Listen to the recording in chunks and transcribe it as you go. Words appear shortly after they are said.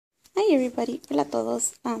Hi everybody, hola a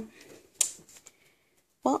todos.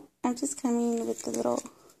 Well, I'm just coming with the little,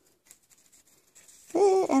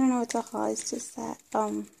 I don't know what to call it. It's just that,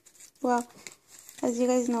 well, as you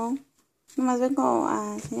guys know, nomás vengo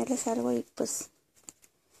a enseñarles algo y pues,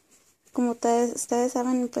 como ustedes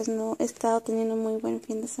saben, pues no he estado teniendo muy buen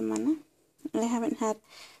fin de semana. I haven't had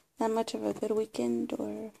that much of a good weekend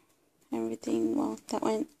or everything, well, that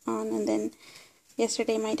went on, and then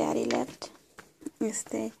yesterday my daddy left.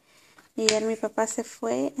 Y ayer mi papá se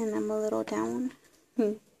fue, and I'm a little down.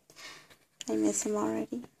 I miss him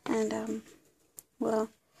already. And, well,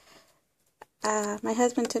 my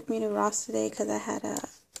husband took me to Ross today because I had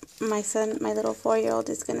my son, my little 4-year-old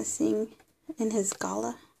is going to sing in his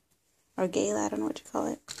gala, or gala, I don't know what you call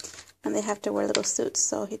it. And they have to wear little suits,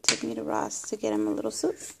 so he took me to Ross to get him a little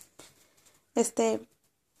suit.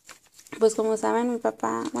 Pues como saben, mi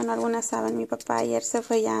papá, bueno, algunas saben, mi papá ayer se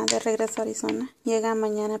fue ya de regreso a Arizona. Llega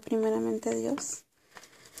mañana, primeramente Dios.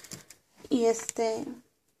 Y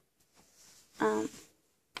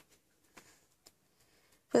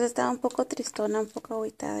pues estaba un poco tristona, un poco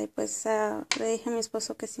agüitada. Y pues le dije a mi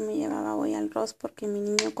esposo que si me llevaba hoy al Ross porque mi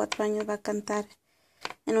niño 4 años va a cantar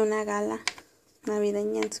en una gala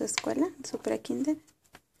navideña en su escuela, en su pre-kinder.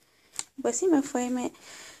 Pues sí, me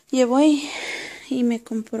llevó y me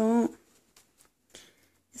compró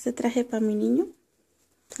este traje para mi niño.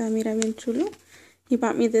 O sea, mira, bien chulo. He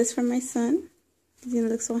bought me this for my son. He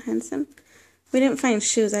looks so handsome. We didn't find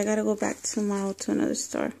shoes. I gotta go back tomorrow to another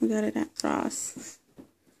store. We got it at Ross.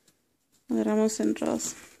 Lo agarramos en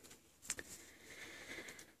Ross.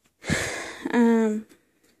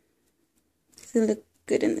 They look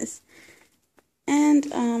good in this.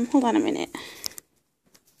 And, hold on a minute.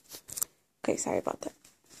 Okay, sorry about that.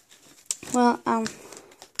 Well, I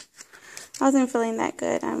wasn't feeling that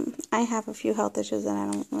good. I have a few health issues that I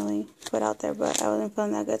don't really put out there, but I wasn't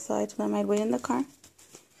feeling that good, so I told him I'd wait in the car.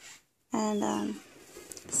 And,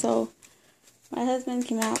 so my husband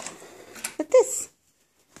came out with this,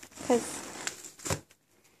 because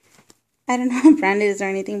I don't know how brand it is or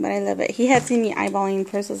anything, but I love it. He had seen me eyeballing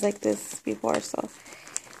purses like this before, so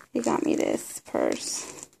he got me this purse.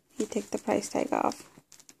 He took the price tag off.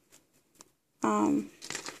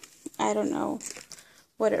 I don't know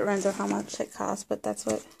what it runs or how much it costs, but that's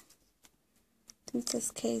what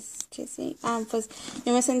this casing. Pues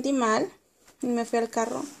yo me sentí mal y me fui al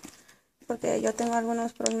carro porque yo tengo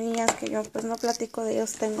algunos problemillas que yo pues no platico de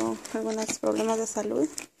ellos. Tengo algunos problemas de salud.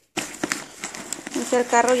 Me fui al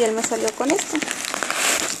carro y él me salió con esto.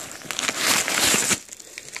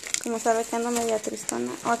 Como sabe que ando media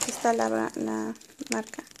tristona. Oh, aquí está la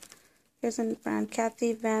marca. Here's a brand,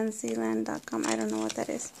 KathyVanZeeland.com. I don't know what that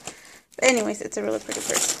is. But anyways, it's a really pretty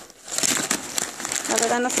purse. La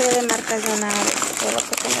verdad no sé de marcas de nada. Solo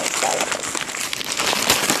sé que me gusta la cosa.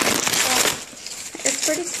 So, it's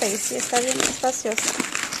pretty spacey. Está bien espaciosa.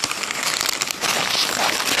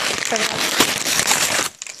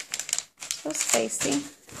 So spacey.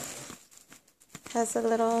 Has a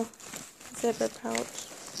little zipper pouch.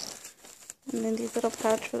 And then these little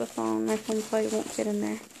pouch for the phone. My phone probably won't fit in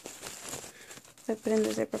there. So I put in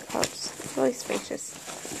the zipper pouch. It's really spacious.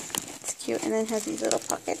 It's cute. And then it has these little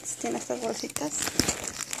pockets. Tiene estas bolsitas.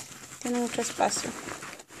 Tiene mucho espacio.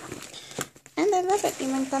 And I love it. Y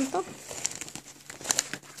me encantó.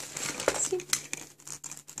 Sí.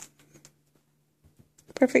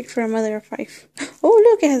 Perfect for a mother of 5. Oh,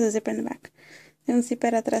 look, it has a zipper in the back. Tiene un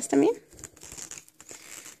zipper atrás también.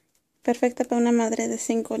 Perfecta para una madre de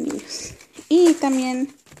 5 niños. Y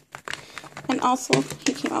también, and also,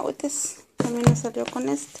 he came out with this. También me salió con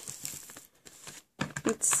este.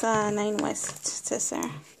 It's 9 West, it says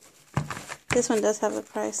there. This one does have a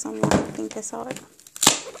price somewhere. I think I saw it.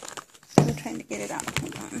 I'm trying to get it out.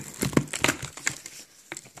 Hold on.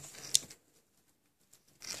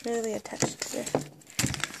 It's really attached to it.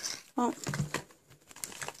 Well,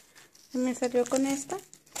 me salió con esta.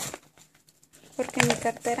 Porque mi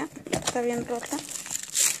cartera está bien rota.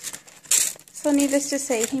 So needless to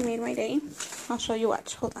say, he made my day. I'll show you,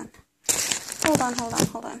 watch. Hold on. Hold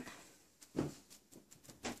on.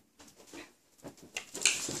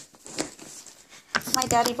 My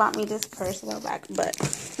daddy bought me this purse a while back, but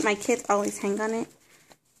my kids always hang on it.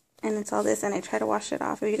 And it's all this, and I try to wash it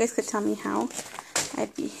off. If you guys could tell me how,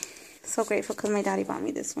 I'd be so grateful, because my daddy bought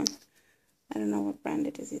me this one. I don't know what brand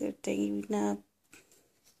it is, either Dana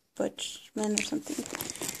Butchman or something.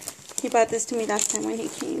 He bought this to me last time when he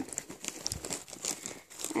came.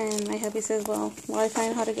 And my hubby says, well, while I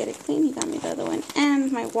find how to get it clean, he got me the other one.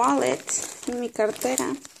 And my wallet, mi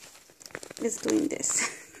cartera, is doing this.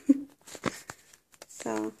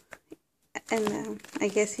 So, and I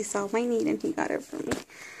guess he saw my need and he got it for me.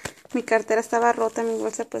 Mi cartera estaba rota, mi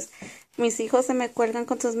bolsa, pues mis hijos se me cuelgan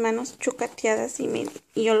con sus manos chucateadas y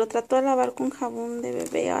yo lo trato de lavar con jabón de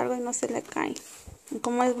bebé o algo y no se le cae. Y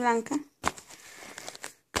como es blanca,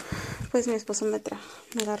 pues mi esposo me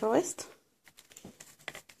agarró esto.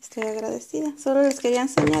 Estoy agradecida. Solo les quería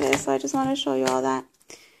enseñar eso. I just want to show you all that.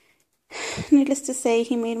 Needless to say,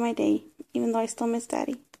 he made my day, even though I still miss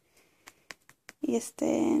Daddy. Y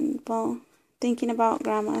well, thinking about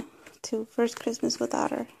Grandma too. First Christmas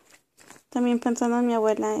without her. También pensando en mi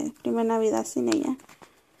abuela, primera Navidad sin ella.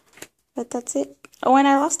 But that's it. Oh, and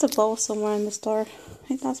I lost a bow somewhere in the store.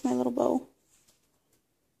 I lost my little bow.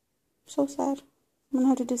 So sad. I'm gonna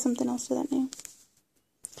have to do something else to that now.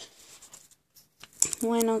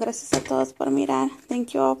 Bueno, gracias a todos por mirar.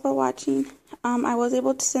 Thank you all for watching. I was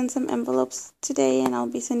able to send some envelopes today, and I'll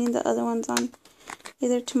be sending the other ones on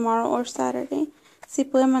either tomorrow or Saturday. Si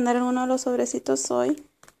pude mandar uno de los sobrecitos hoy.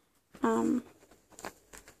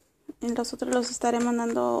 Y los otros los estaré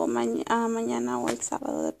mandando mañana o el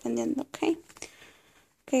sábado, dependiendo, ¿ok?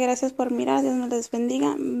 Ok, gracias por mirar. Dios me les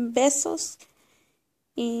bendiga. Besos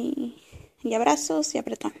y abrazos y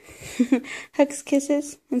apretón. Hugs,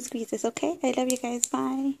 kisses, and squeezes, okay? I love you guys.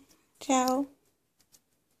 Bye. Ciao.